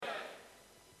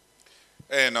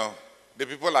You know, the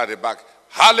people at the back.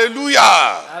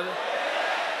 Hallelujah!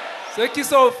 Ceux qui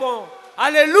sont au fond.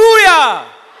 Alléluia!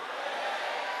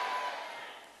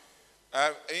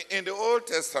 In the Old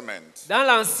Testament, Dans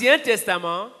l'Ancien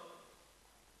Testament,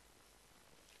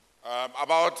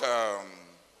 about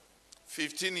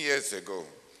 15 years ago,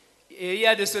 et il y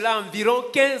a de cela environ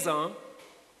 15 ans,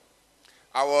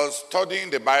 I was studying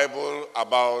the Bible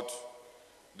about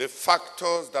the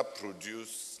factors that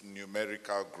produce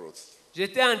numerical growth.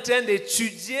 j'étais en train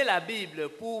d'étudier la Bible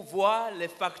pour voir les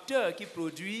facteurs qui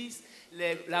produisent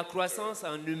la croissance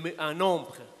en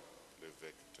nombre.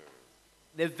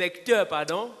 Les vecteurs,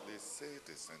 pardon.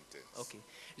 Okay.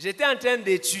 J'étais en train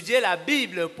d'étudier la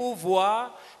Bible pour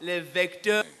voir les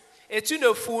vecteurs. Et tu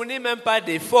ne fournis même pas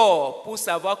d'efforts pour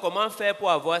savoir comment faire pour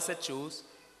avoir cette chose.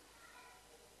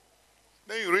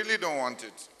 Then you really don't want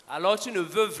it. Alors tu ne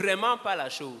veux vraiment pas la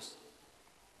chose.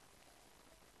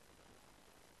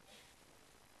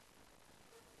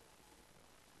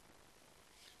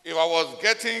 If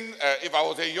I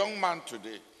was a young man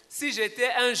today, Si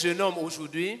j'étais un jeune homme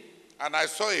aujourd'hui, and I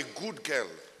saw a good girl,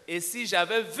 et si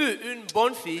j'avais vu une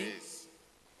bonne fille,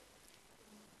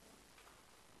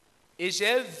 et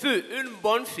j'ai vu une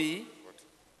bonne fille,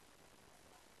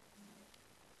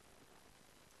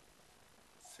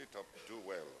 sit up, do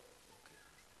well.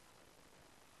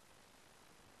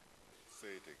 Say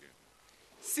it again.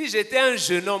 si j'étais un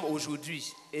jeune homme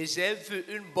aujourd'hui, et j'ai vu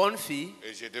une bonne fille,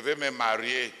 Et je devais me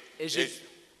marier, et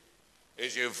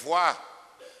je vois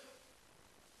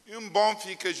une bonne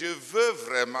fille que je veux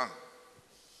vraiment.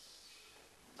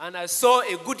 and I saw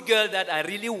a good girl that I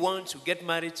really want to get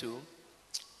married to,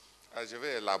 Je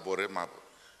vais élaborer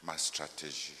ma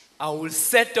stratégie. I will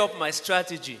set up my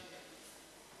strategy.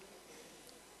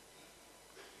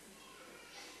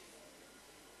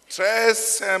 Très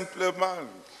simplement.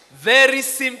 Very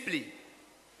simply,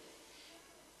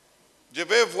 Je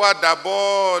vais voir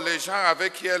d'abord les gens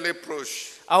avec qui elle est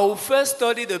proche. I will first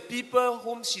study the people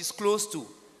whom she's close to.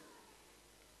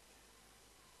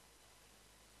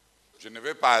 Je ne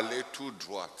vais pas aller tout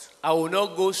droit. I will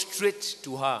not go straight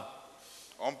to her.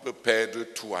 On peut perdre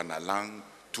tout en allant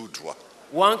tout droit.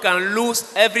 One can lose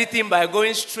everything by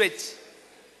going straight.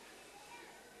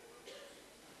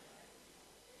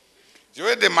 Je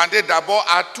vais demander d'abord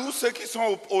à tous ceux qui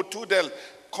sont autour d'elle,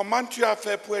 comment tu as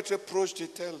fait pour être proche de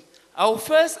elle? I will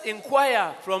first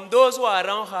inquire from those who are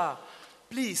around her.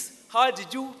 Please, how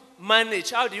did you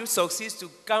manage? How did you succeed to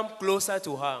come closer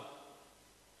to her?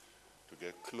 To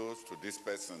get close to this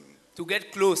person. To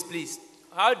get close, please.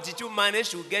 How did you manage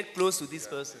to get close to this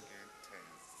person?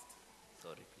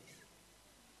 Sorry, please.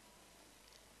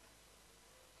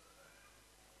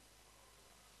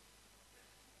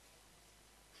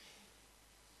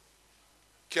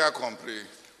 Qui a compris?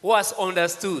 Who has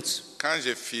understood? Quand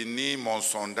j'ai fini mon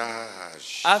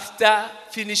sondage, After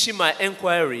finishing my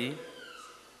inquiry,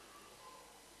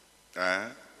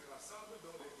 hein?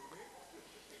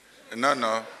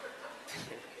 Non.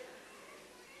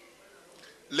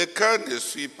 Le cœur ne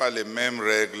suit pas les mêmes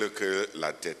règles que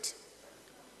la tête.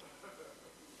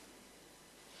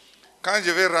 Quand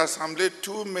je vais rassembler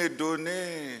tous mes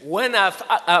données, when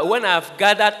I've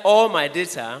gathered all my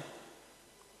data,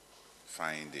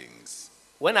 findings,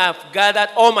 when I've gathered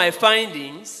all my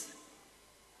findings,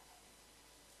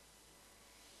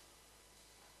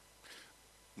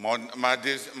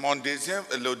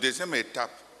 le deuxième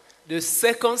étape, the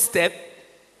second step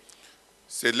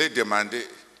c'est les demander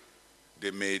de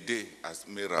m'aider à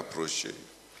me rapprocher.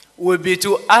 will be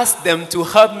to ask them to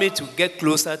help me to get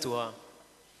closer to her.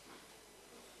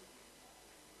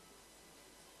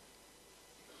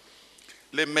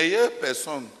 Les meilleures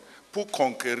personnes pour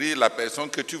conquérir la personne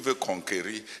que tu veux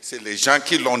conquérir, c'est les gens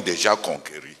qui l'ont déjà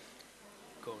conquéri.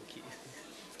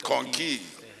 Conquis.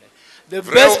 The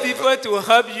best people to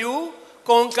help you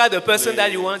conquer the person that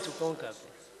you want to conquer.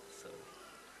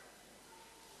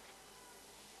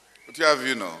 Tu as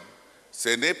vu, non? Ce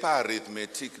n'est pas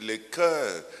arithmétique. Les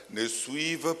cœurs ne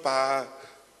suivent pas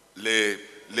les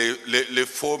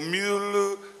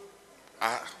formules.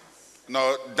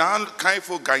 Non, quand il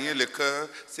faut gagner le cœur,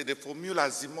 c'est des formules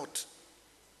azimuth.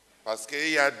 Parce qu'il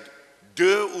y a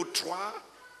 2 ou 3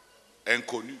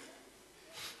 inconnus.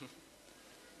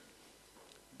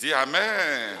 Dis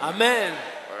Amen. Amen.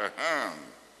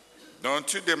 Donc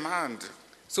tu demandes.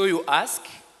 So you ask.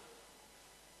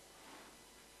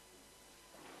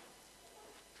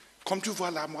 Comme tu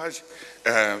vois là, moi,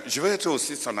 je vais être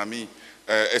aussi son ami.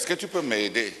 Est-ce que tu peux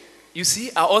m'aider? You see,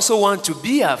 I also want to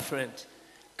be a friend.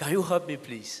 Can you help me,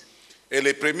 please? Et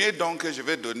les premiers dons que je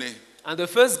vais donner, And the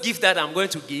first gift that I'm going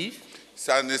to give,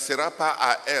 ça ne sera pas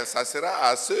à elle, ça sera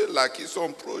à ceux-là qui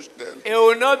sont proches d'elle. It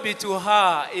will not be to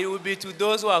her, it will be to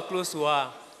those who are close to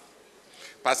her.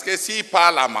 Parce que s'ils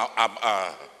parlent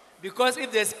Because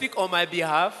if they speak on my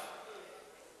behalf,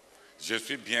 je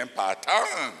suis bien partant.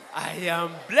 I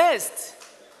am blessed.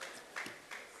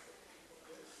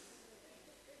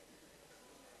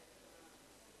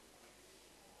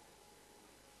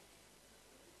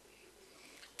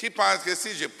 Qui pense que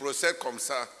si je procède comme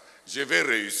ça, je vais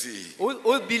réussir?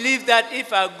 Who believe that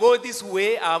if I go this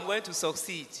way, I'm going to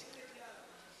succeed?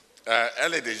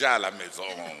 Elle est déjà à la maison.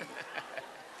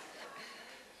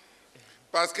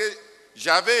 Parce que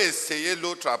j'avais essayé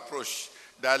l'autre approche,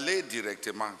 d'aller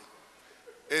directement.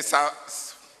 Et ça,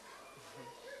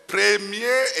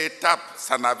 première étape,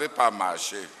 ça n'avait pas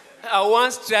marché. I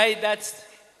once tried that.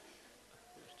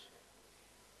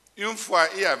 Une fois,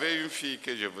 il y avait une fille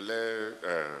que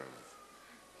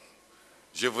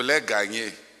je voulais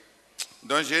gagner.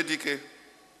 Donc j'ai dit que,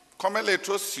 comme elle est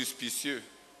trop suspicieuse,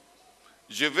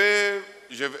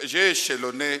 j'ai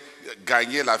échelonné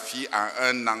gagner la fille en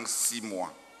 1 an, 6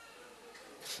 mois.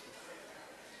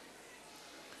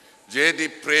 J'ai dit,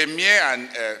 premier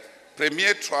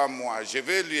 3 mois, je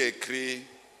vais lui écrire,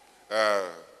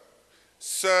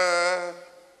 sœur,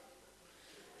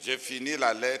 j'ai fini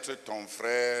la lettre, ton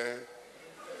frère.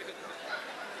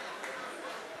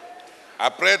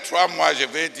 Après 3 mois, je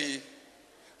vais dire,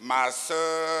 ma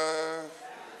sœur.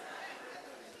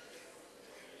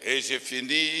 Et j'ai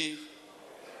fini,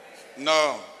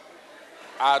 non,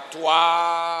 à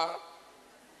toi.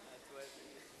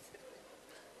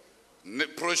 Les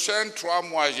prochains 3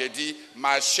 mois, j'ai dit,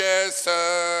 ma chère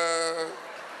sœur.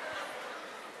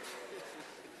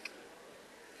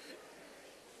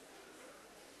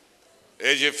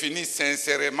 Et j'ai fini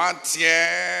sincèrement,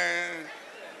 tiens.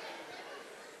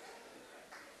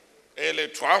 Et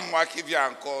les 3 mois qui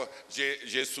viennent encore,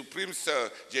 je supprime sœur.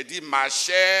 J'ai dit, ma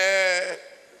chère.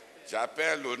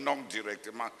 J'appelle le nom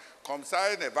directement. Comme ça,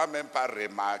 elle ne va même pas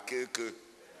remarquer que...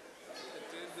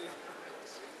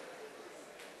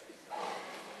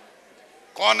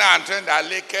 qu'on est en train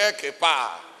d'aller quelque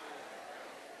part.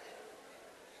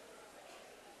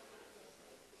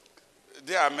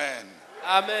 Dis Amen.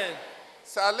 Amen.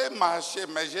 Ça allait marcher,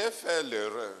 mais j'ai fait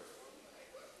l'erreur.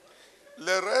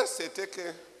 L'erreur, c'était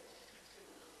que...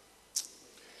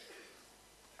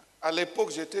 À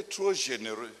l'époque, j'étais trop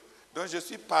généreux. Donc, je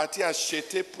suis parti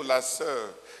acheter pour la sœur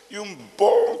un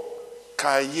bon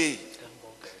cahier.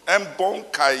 Un bon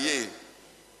cahier.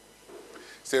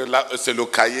 C'est le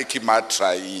cahier qui m'a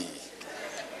trahi.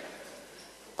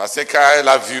 Parce que quand elle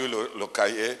a vu le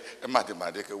cahier, elle m'a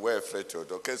demandé que, ouais, frère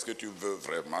Théodore, qu'est-ce que tu veux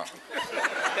vraiment?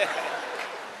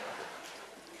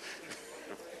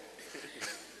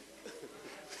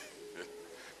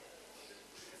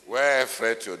 Ouais,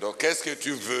 frère Théodore, qu'est-ce que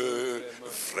tu veux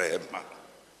vraiment?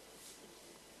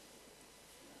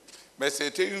 Mais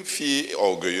c'était une fille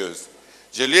orgueilleuse.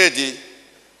 Je lui ai dit,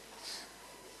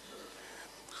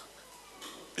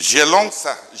 gélons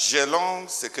ça, gélons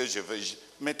ce que je veux.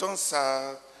 Mettons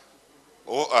ça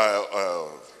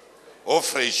au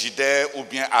frigidaire ou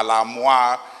bien à la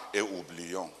moire et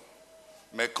oublions.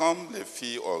 Mais comme les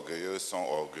filles orgueilleuses sont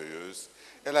orgueilleuses,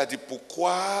 elle a dit,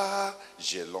 pourquoi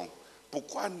gélons?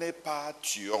 Pourquoi n'est pas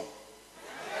tuons?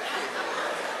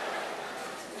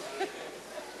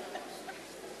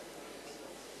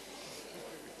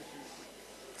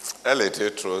 Elle était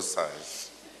trop sage.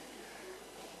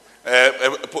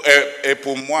 Et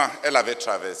pour moi, elle avait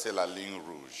traversé la ligne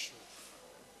rouge.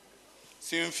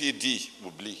 Si une fille dit,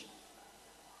 oublie,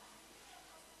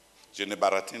 je ne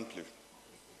baratine plus.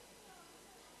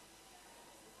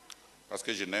 Parce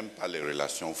que je n'aime pas les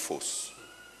relations fausses.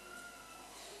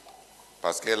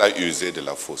 Parce qu'elle a usé de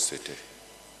la fausseté.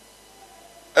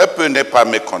 Elle peut ne pas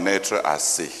me connaître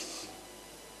assez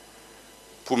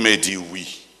pour me dire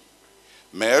oui.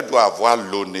 Mais elle doit avoir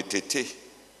l'honnêteté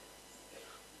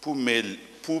pour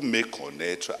me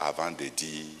connaître avant de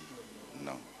dire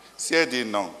non. Si elle dit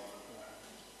non,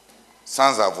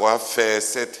 sans avoir fait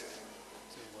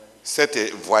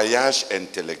cet voyage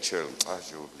intellectuel,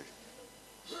 j'ai oublié.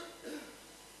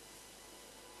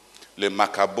 Les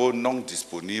macabos non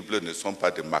disponibles ne sont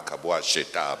pas des macabos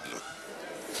achetables.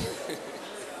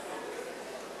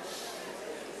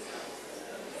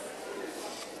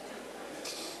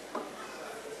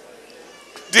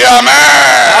 Dis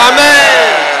Amen.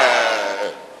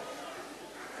 Amen.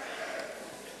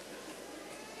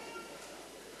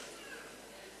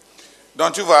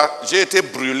 Donc tu vois, j'ai été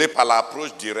brûlé par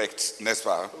l'approche directe, n'est-ce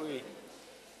pas? Oui.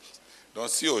 Donc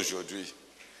si aujourd'hui,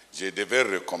 je devais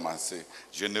recommencer,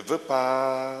 je ne veux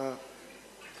pas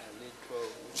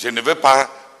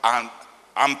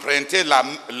emprunté la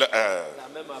même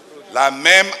approche. la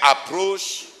même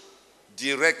approche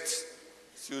directe,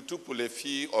 surtout pour les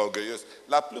filles orgueilleuses.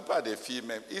 La plupart des filles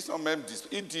même, ils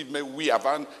disent mais oui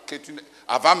avant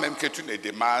même que tu ne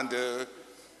demandes,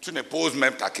 tu ne poses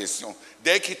même ta question.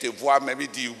 Dès qu'ils te voient même, ils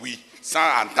disent oui, sans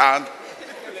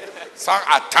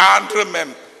attendre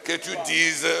même que tu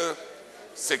dises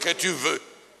ce que tu veux.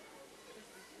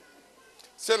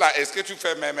 Cela, est-ce que tu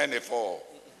fais même un effort?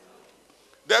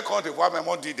 Dès qu'on te voit même,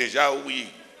 on dit déjà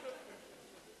oui.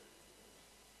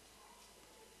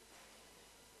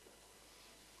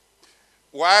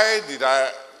 Why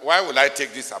would I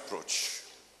take this approach?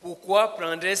 Pourquoi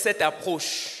prendrais cette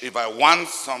approche? If I want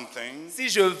something, Si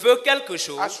je veux quelque I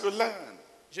chose, should learn.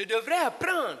 je devrais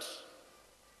apprendre.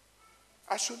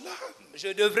 I should learn.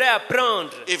 Je devrais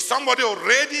apprendre. If somebody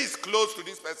already is close to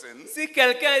this person, Si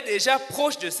quelqu'un est déjà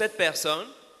proche de cette personne,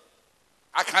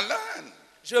 I can learn.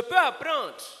 je peux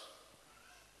apprendre.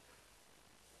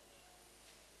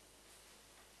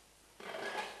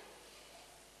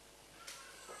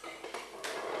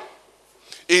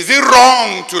 Is it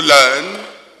wrong to learn?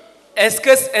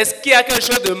 Est-ce qu'il y a quelque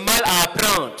chose de mal à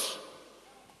apprendre?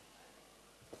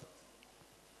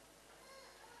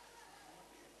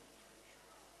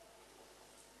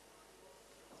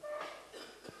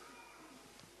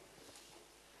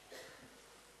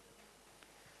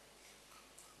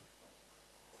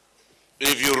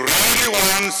 If you really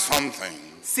want something,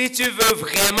 Si tu veux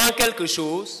vraiment quelque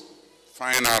chose,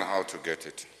 find out how to get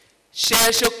it.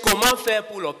 cherche comment faire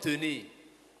pour l'obtenir.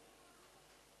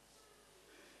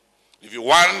 If you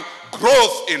want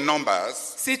growth in numbers,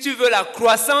 Si tu veux la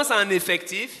croissance en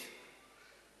effectif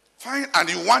and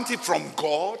you want it from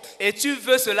God, et tu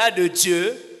veux cela de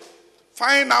Dieu,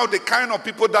 find out the kind of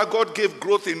people that God gave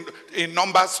growth in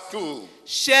numbers to.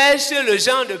 cherche le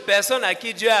genre de personnes à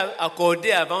qui Dieu a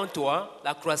accordé avant toi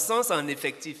la croissance en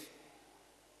effectif.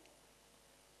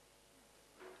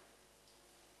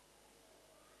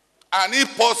 And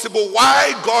if possible,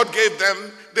 why God gave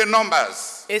them the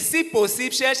numbers. Et si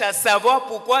possible, cherche à savoir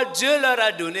pourquoi Dieu leur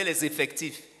a donné les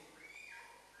effectifs.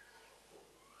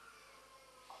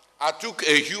 I took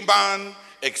a human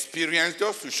experience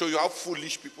just to show you how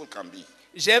foolish people can be.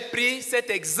 J'ai pris cet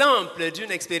exemple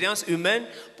d'une expérience humaine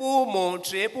pour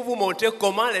vous montrer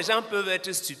comment les gens peuvent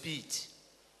être stupides.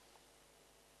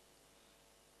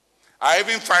 I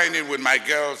even find it with my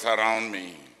girls around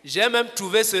me. J'ai même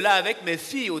trouvé cela avec mes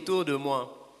filles autour de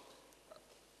moi.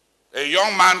 A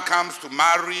young man comes to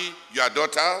marry your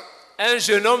daughter. Un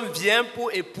jeune homme vient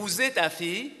pour épouser ta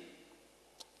fille.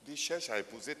 Il cherche à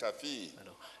épouser ta fille.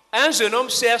 Un jeune homme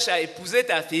cherche à épouser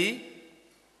ta fille.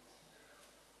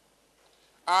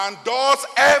 And does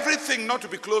everything not to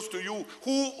be close to you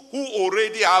who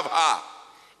already have her.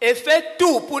 Et fait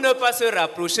tout pour ne pas se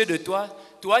rapprocher de toi,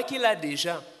 toi qui l'as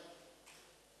déjà.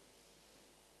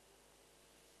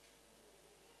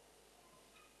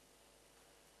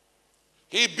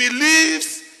 He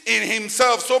believes in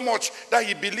himself so much that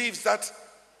he believes that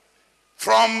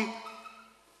from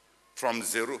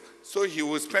zero. So he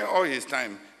will spend all his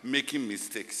time making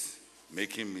mistakes.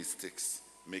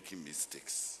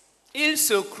 Il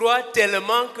se croit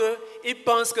tellement qu'il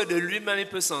pense que de lui-même il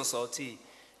peut s'en sortir.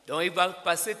 Donc il va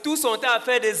passer tout son temps à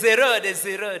faire des erreurs.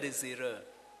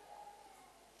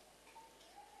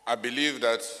 I believe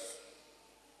that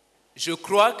Je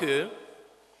crois que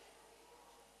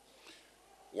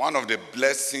one of the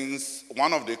blessings,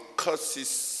 one of the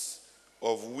curses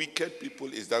of wicked people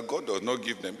is that God does not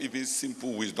give them even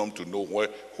simple wisdom to know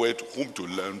whom to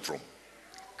learn from.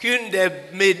 qu'une des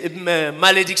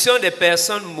malédictions des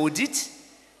personnes maudites,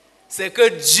 c'est que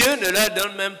Dieu ne leur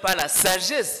donne même pas la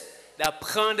sagesse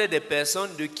d'apprendre des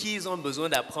personnes de qui ils ont besoin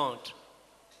d'apprendre.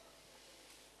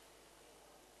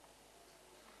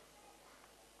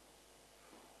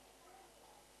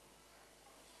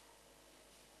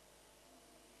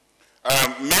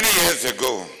 Many years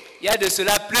ago, Il y a de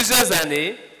cela plusieurs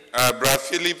années, Brother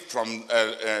Philip from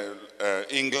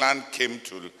England came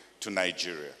to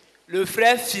Nigeria. le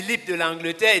frère Philippe de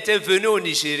l'Angleterre était venu au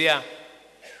Nigeria.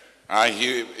 And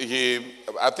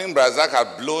I think Brother Zach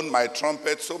had blown my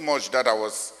trumpet so much that I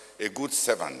was a good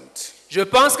servant. Je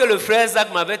pense que le frère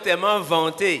Zach m'avait tellement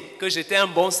vanté que j'étais un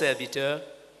bon serviteur.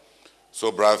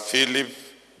 So Brother Philip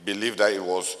believed that it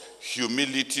was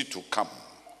humility to come.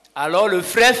 Alors le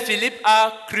frère Philippe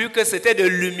a cru que c'était de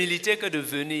l'humilité que de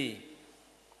venir.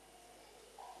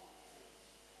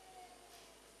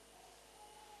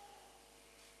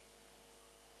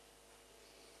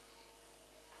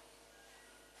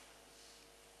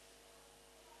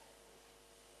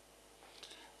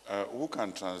 Who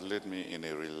can translate me in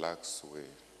a relaxed way?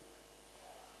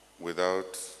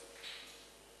 without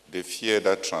the fear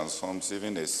that transforms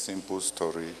even a simple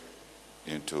story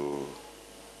into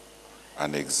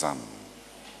an exam.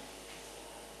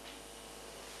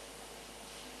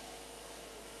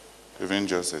 Even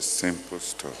just a simple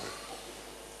story.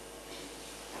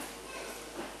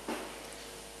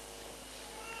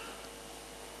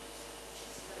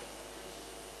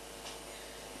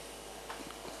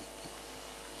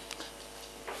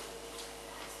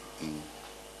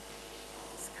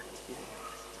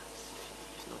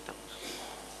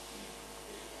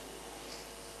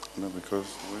 No, because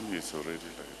when it's already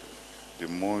like that, the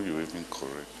more you even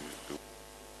correct it.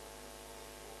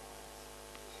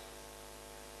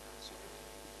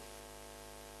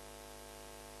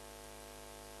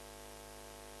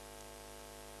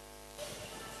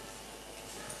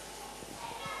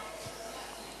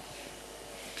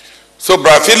 So,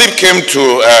 Brother Philip came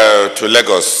to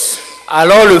Lagos.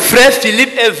 Alors le frère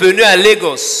Philippe est venu à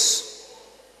Lagos.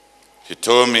 He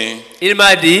told me, Il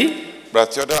m'a dit,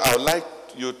 Brother Theodore, I would like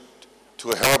you to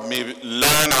help me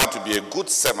learn how to be a good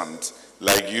servant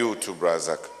like you to Brother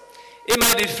Zach. Il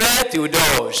m'a dit, frère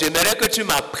Théodore, j'aimerais que tu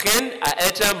m'apprennes à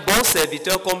être un bon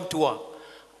serviteur comme toi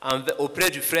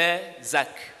auprès du frère Zach.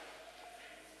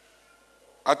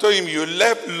 I told him, you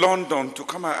left London to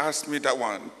come and ask me that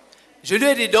one. Je lui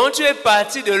ai dit, donc tu es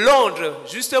parti de Londres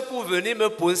juste pour venir me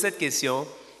poser cette question.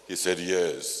 He said,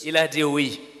 yes. Il a dit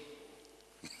oui.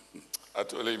 I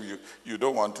told him, you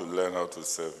don't want to learn how to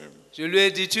serve him. Je lui ai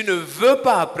dit, tu ne veux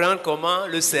pas apprendre comment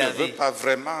le Tu ne veux servir. pas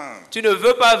vraiment. Tu ne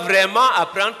veux pas vraiment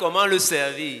apprendre comment le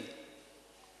servir.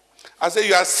 I said,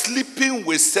 you are sleeping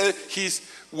with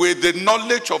the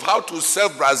knowledge of how to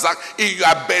serve Brazak in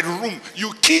your bedroom.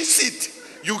 You kiss it.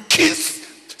 You kiss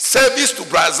service to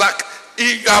Brazak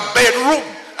in your bedroom.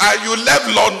 And you left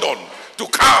London to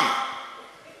come.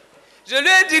 Je lui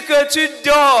ai dit que tu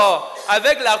dors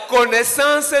avec la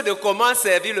connaissance de comment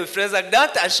servir le frère Zach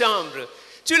dans ta chambre.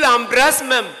 Tu l'embrasses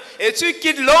même et tu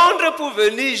quittes Londres pour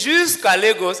venir jusqu'à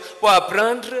Lagos pour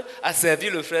apprendre à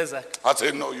servir le frère Zach. I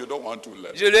said, no, you don't want to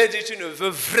learn. Je lui ai dit, tu ne veux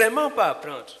vraiment pas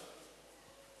apprendre.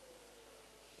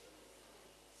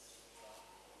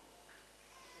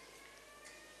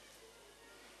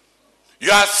 You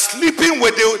are sleeping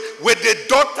with the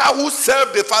daughter who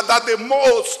served the father the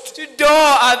most. Tu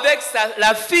dors avec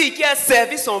la fille qui a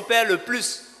servi son père le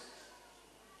plus.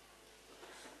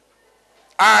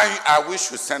 I wish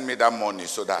you send me that money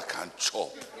so that I can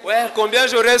chop. Ouais, combien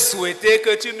j'aurais souhaité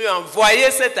que tu me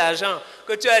envoyais cet argent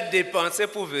que tu as dépensé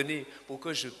pour venir, pour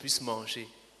que je puisse manger.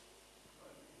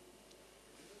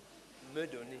 Me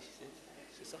donner,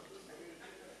 c'est ça.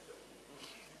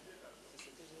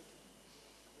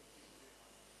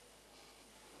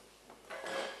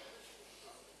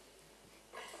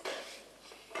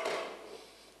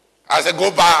 I said,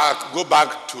 go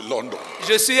back to London.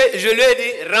 Je lui ai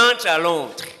dit, rentre à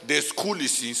Londres. The school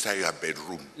is inside your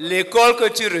bedroom. L'école que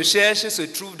tu recherches se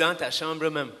trouve dans ta chambre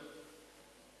même.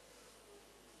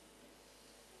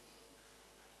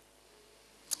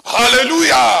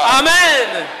 Hallelujah.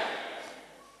 Amen.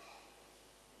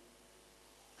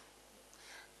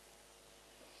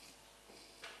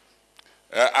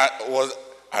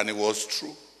 And it was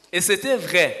true. Et c'était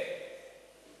vrai.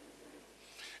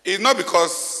 It's not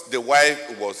because the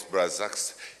wife was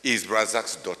is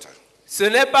Brazak's daughter. Ce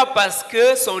n'est pas parce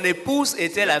que son épouse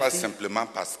était la Pas fille. simplement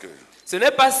parce que. Ce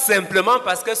n'est pas simplement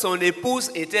parce que son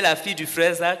épouse était la fille du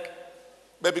frère Zach.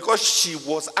 But because she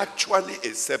was actually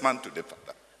a servant to the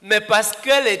father. Mais parce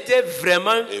qu'elle était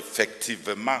vraiment.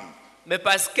 Effectivement. Mais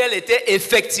parce qu'elle était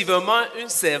effectivement une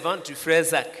servante du frère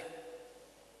Zach.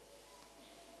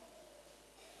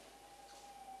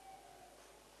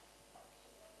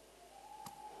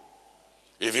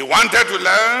 If he wanted to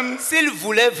learn, s'il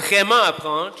voulait vraiment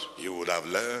apprendre, he would have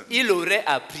learned. Il aurait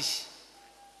appris.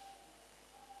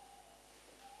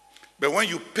 But when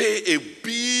you pay a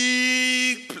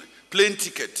big plane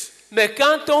ticket, mais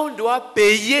quand on doit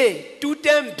payer tout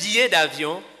un billet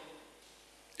d'avion,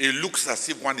 it looks as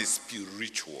if one is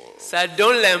spiritual. Ça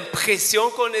donne l'impression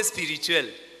qu'on est spirituel.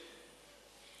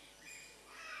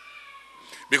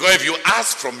 Because if you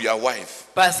ask from your wife,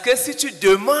 parce que si tu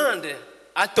demandes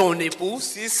à ton épouse,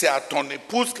 si c'est à ton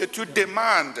épouse que tu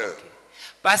demandes,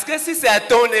 parce que si c'est à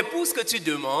ton épouse que tu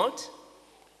demandes,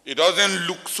 it doesn't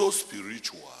look so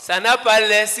spiritual. Ça n'a pas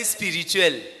l'air si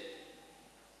spirituel.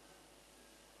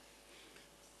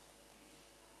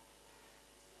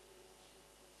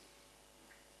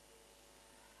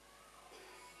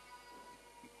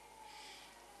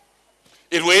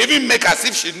 It will even make as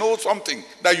if she knows something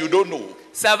that you don't know.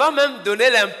 Ça va même donner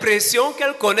l'impression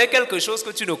qu'elle connaît quelque chose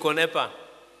que tu ne connais pas.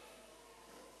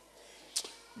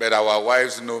 But our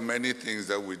wives know many things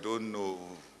that we don't know.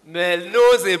 Mais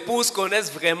nos épouses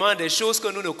connaissent vraiment des choses que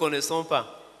nous ne connaissons pas.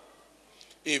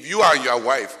 If you and your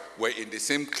wife were in the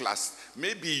same class,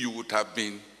 maybe you would have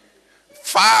been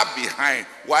far behind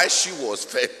while she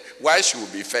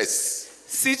would be first.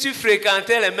 Si tu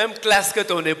fréquentais les mêmes classes que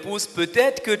ton épouse,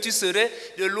 peut-être que tu serais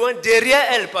de loin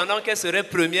derrière elle pendant qu'elle serait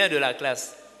première de la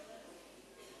classe.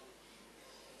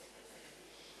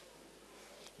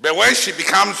 But when she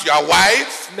becomes your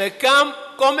wife, Mais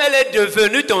comme elle est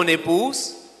devenue ton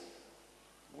épouse,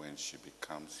 when she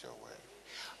becomes your wife,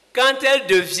 quand elle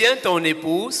devient ton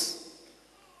épouse,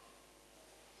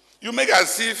 you make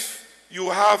as if you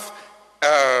have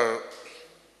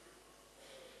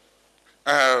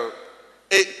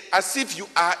as if you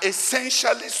are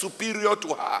essentially superior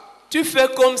to her. tu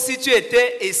fais comme si tu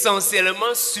étais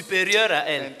essentiellement supérieur à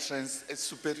elle.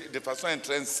 De façon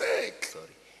intrinsèque.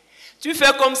 Tu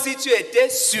fais comme si tu étais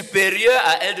supérieur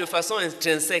à elle de façon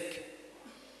intrinsèque.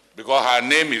 Because her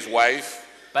name is wife.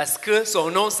 Parce que son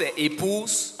nom c'est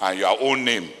épouse. And your own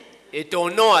name. Et ton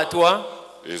nom à toi.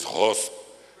 Is horse.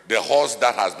 The horse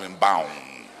that has been bound.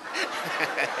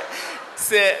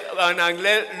 C'est en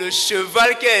anglais le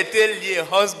cheval qui a été lié,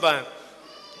 husband.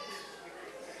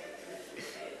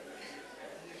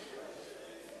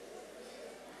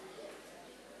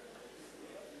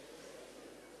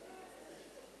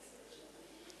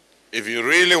 If you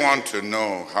really want to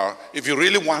know how, if you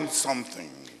really want something,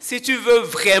 si tu veux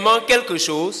vraiment quelque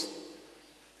chose,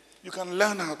 you can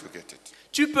learn how to get it.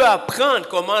 Tu peux apprendre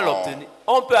comment l'obtenir.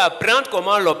 On peut apprendre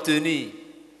comment l'obtenir.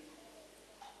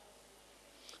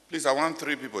 Please, I want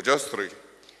 3 people, just 3.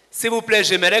 S'il vous plaît,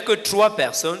 j'aimerais que 3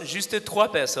 personnes, juste 3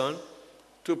 personnes,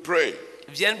 to pray,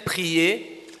 viennent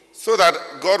prier, so that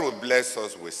God will bless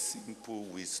us with simple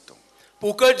wisdom.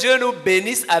 Pour que Dieu nous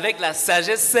bénisse avec la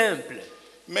sagesse simple.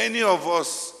 Many of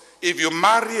us, if you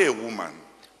marry a woman,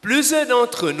 plusieurs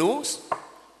d'entre nous,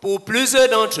 pour plusieurs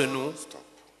d'entre nous,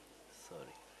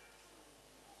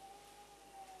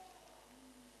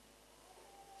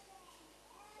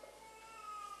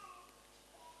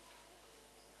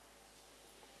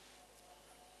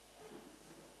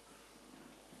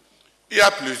 il y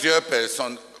a plusieurs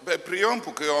personnes. Mais prions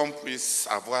pour qu'on puisse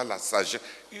avoir la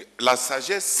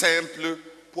sagesse simple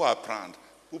pour apprendre.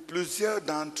 Pour plusieurs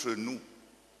d'entre nous,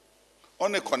 on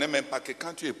ne connaît même pas que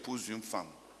quand tu épouses une femme,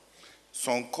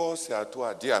 son corps c'est à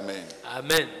toi, dis Amen.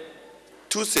 Amen.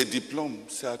 Tous ses diplômes,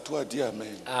 c'est à toi, dis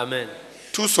Amen. Amen.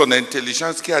 Toute son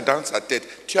intelligence qu'il y a dans sa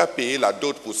tête, tu as payé la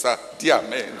dot pour ça, dis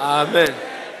Amen. Amen.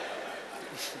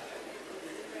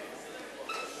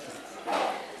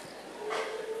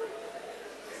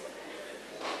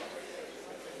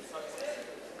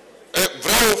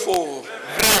 Vrai ou faux?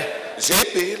 Vrai. J'ai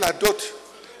payé la dot.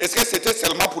 Est-ce que c'était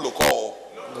seulement pour le corps?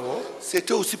 Non.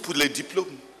 C'était aussi pour les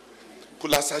diplômes, pour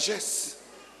la sagesse.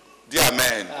 Dis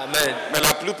Amen. Amen. Mais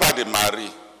la plupart des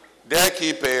maris, dès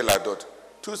qu'ils payent la dot,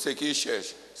 tout ce qu'ils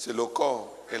cherchent, c'est le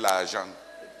corps et l'argent.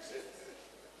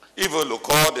 Ils veulent le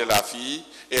corps de la fille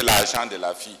et l'argent de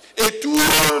la fille. Et tout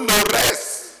le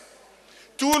reste,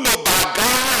 tout le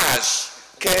bagage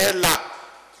qu'elle a,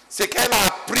 ce qu'elle a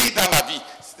appris dans la vie,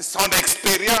 son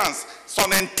expérience, son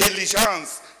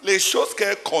intelligence, les choses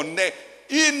qu'elle connaît,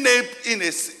 il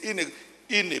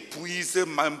n'épuise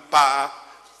même pas.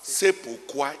 C'est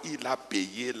pourquoi il a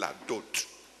payé la dot.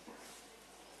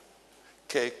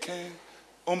 Quelqu'un,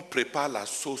 on prépare la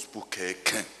sauce pour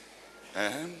quelqu'un.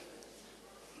 Hein?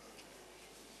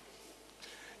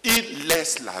 Il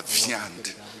laisse la viande.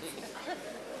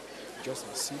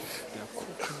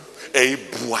 Et il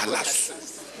boit la soupe.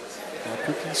 They are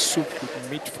cooking soup with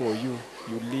meat for you.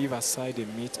 You leave aside the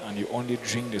meat and you only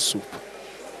drink the soup.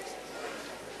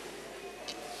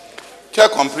 Tu as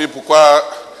compris pourquoi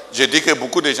je dis que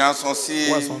beaucoup de gens sont si...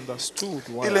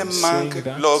 Il manque,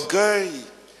 l'orgueil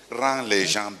rend les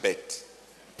gens bêtes.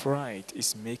 Pride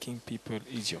is making people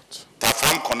idiots. Ta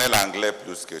femme connaît l'anglais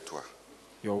plus que toi.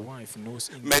 Your wife knows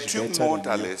English Mais tu better montes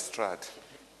than à you. l'estrade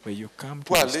When you come to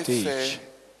pour the aller stage,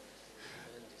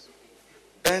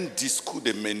 faire un discours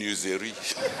de menuiserie.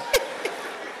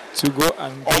 to go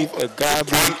and give a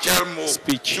garbage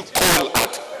speech, Tu colles,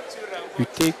 you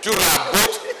take tu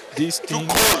rabotes, this tu thing,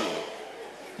 colles.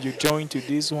 you join to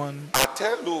this one, À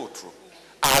tel autre.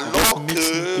 just Alors mix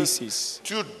in que pieces.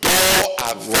 tu dors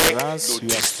avec Whereas le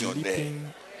you are dictionnaire.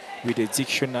 sleeping with a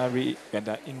dictionary and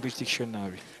an English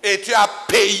dictionary, Et tu as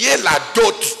payé la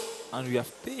dot and you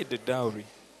have paid the dowry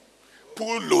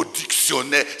pour le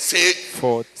dictionnaire.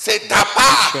 for C'est ta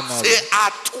part, dictionary. c'est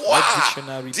à toi. That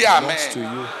dictionary Dis belongs to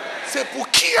Amen. you. C'est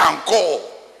pour qui encore?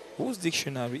 Whose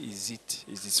dictionary is it?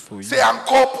 Is this for you? C'est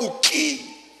encore pour qui?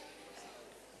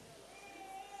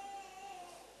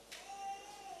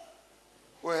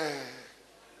 Ouais.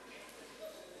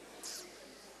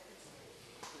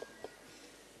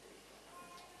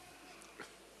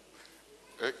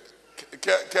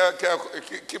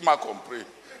 Qui m'a compris?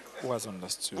 Who has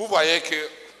understood? Vous voyez que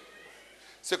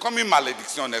c'est comme une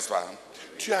malédiction, n'est-ce pas?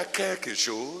 Tu as quelque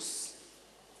chose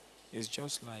It's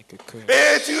just like a curse.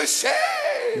 et tu You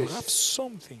cherches. have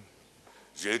something,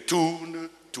 Je tourne,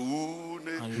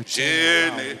 and you je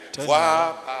turn around, ne you turn vois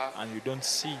around, pas. and you don't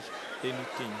see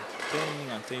anything.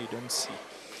 Turning until you don't see.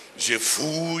 Je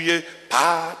fouille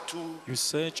partout, You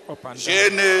search up and je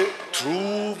down, ne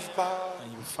trouve pas.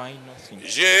 and you find nothing.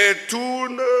 Je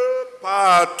tourne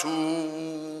partout.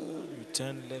 You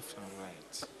turn left and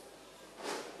right.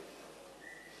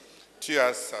 Tu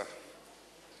as ça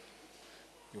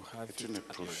You have et tu it ne at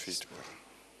your profites disposal. pas.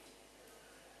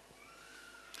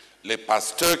 Les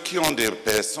pasteurs qui ont des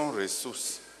personnes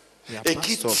ressources They are et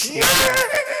qui pastors who tiennent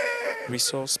are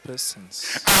resource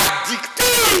persons. à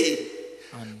dicter.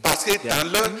 And Parce que they are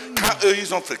quand eux,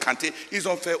 ils ont fréquenté, ils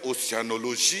ont fait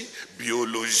océanologie,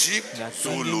 biologie, They are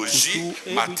tending to zoologie, do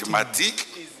everything. mathématiques,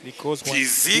 because when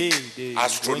physique, they went to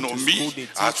astronomie, school, they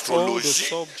teach all the astrologie.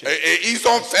 subjects. Et ils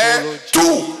ont fait Astrology,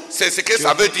 tout. C'est ce que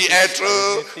ça veut dire être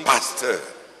geography, pasteur.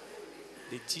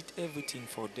 They did everything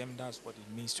for them. That's what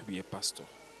it means to be a pastor.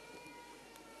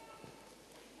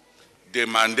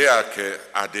 Demander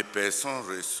à des personnes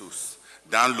ressources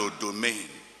dans le domaine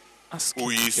Asking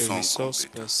où ils a sont resource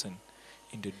compétents. person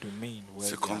in the domain where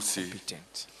C'est they comme are si-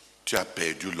 competent. tu as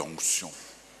perdu l'onction.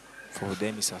 For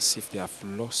them, it's as if they have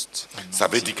lost Ça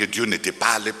veut anointing. dire que Dieu ne te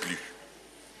parle plus.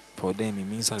 For them, it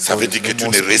means that Ça God veut is dire no que tu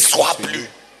more ne speaking reçois to plus. you.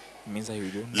 It means that you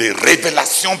don't Les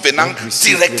révélations venant don't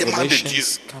receive directement de Dieu.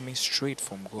 revelations coming straight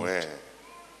from God. Ouais.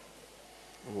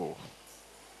 Oh.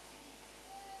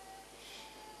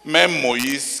 Même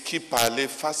Moïse qui parlait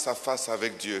face à face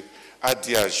avec Dieu a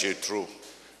dit à Jéthro,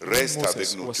 reste Moses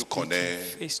avec nous, was tu speaking connais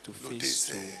face to le face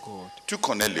to désert. God. Tu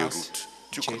connais les Ask routes,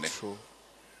 tu connais. Jethro,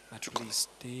 that Tu please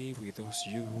stay with us,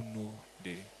 you who know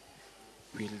the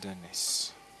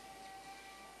wilderness.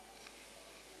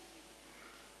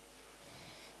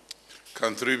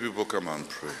 Can three people come and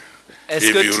pray? Est-ce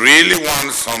If que you tu- really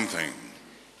want something,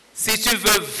 Si tu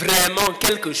veux vraiment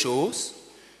quelque chose,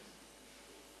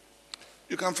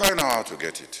 you can find out how to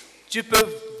get it. tu peux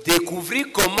découvrir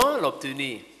comment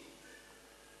l'obtenir.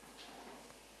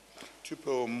 Tu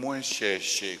peux au moins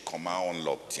chercher comment on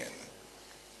l'obtient.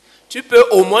 Tu peux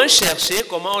au moins chercher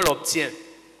comment on l'obtient.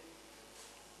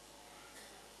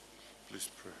 Please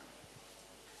pray.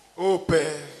 Ô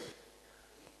Père,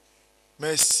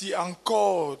 merci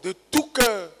encore de tout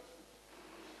cœur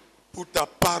pour ta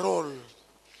parole.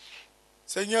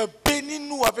 Seigneur,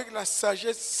 bénis-nous avec la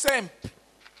sagesse simple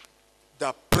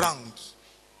d'apprendre.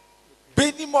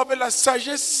 Bénis-moi avec la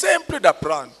sagesse simple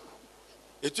d'apprendre.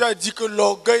 Et tu as dit que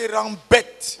l'orgueil rend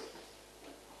bête.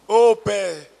 Ô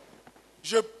Père,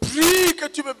 je prie que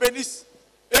tu me bénisses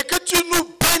et que tu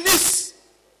nous bénisses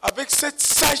avec cette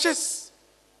sagesse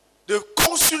de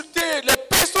consulter les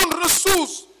personnes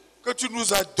ressources que tu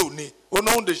nous as données. Au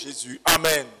nom de Jésus.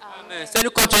 Amen. Amen. Seigneur,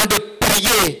 nous continuons de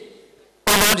prier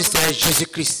au nom du Seigneur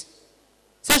Jésus-Christ.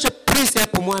 Seigneur, je prie, Seigneur,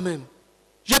 pour moi-même.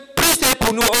 Je prie, Seigneur,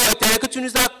 pour nous, oh Éternel, que tu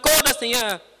nous accordes,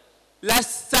 Seigneur, la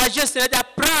sagesse, Seigneur,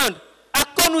 d'apprendre.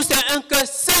 Accorde-nous, Seigneur, un cœur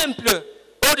simple,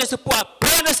 oh Dieu, pour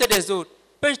apprendre ces des autres.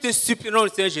 Père, je te supplie, au nom du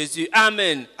Seigneur Jésus.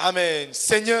 Amen. Amen.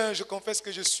 Seigneur, je confesse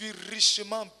que je suis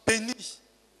richement béni.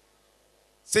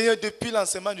 Seigneur, depuis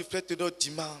l'enseignement du frère Théodore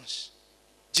dimanche,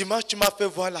 tu m'as fait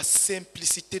voir la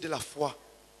simplicité de la foi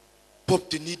pour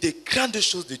obtenir des grandes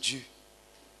choses de Dieu.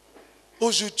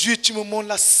 Aujourd'hui, tu me montres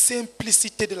la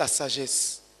simplicité de la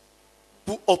sagesse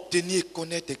pour obtenir et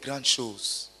connaître des grandes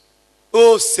choses.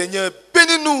 Oh Seigneur,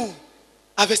 bénis-nous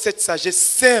avec cette sagesse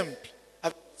simple.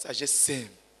 Avec cette sagesse simple.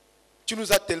 Tu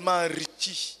nous as tellement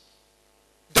enrichis.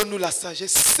 Donne-nous la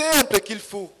sagesse simple qu'il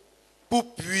faut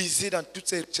pour puiser dans toutes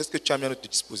ces richesses que tu as mis à notre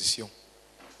disposition.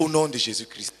 Au nom de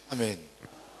Jésus-Christ. Amen.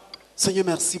 Seigneur,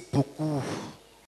 merci beaucoup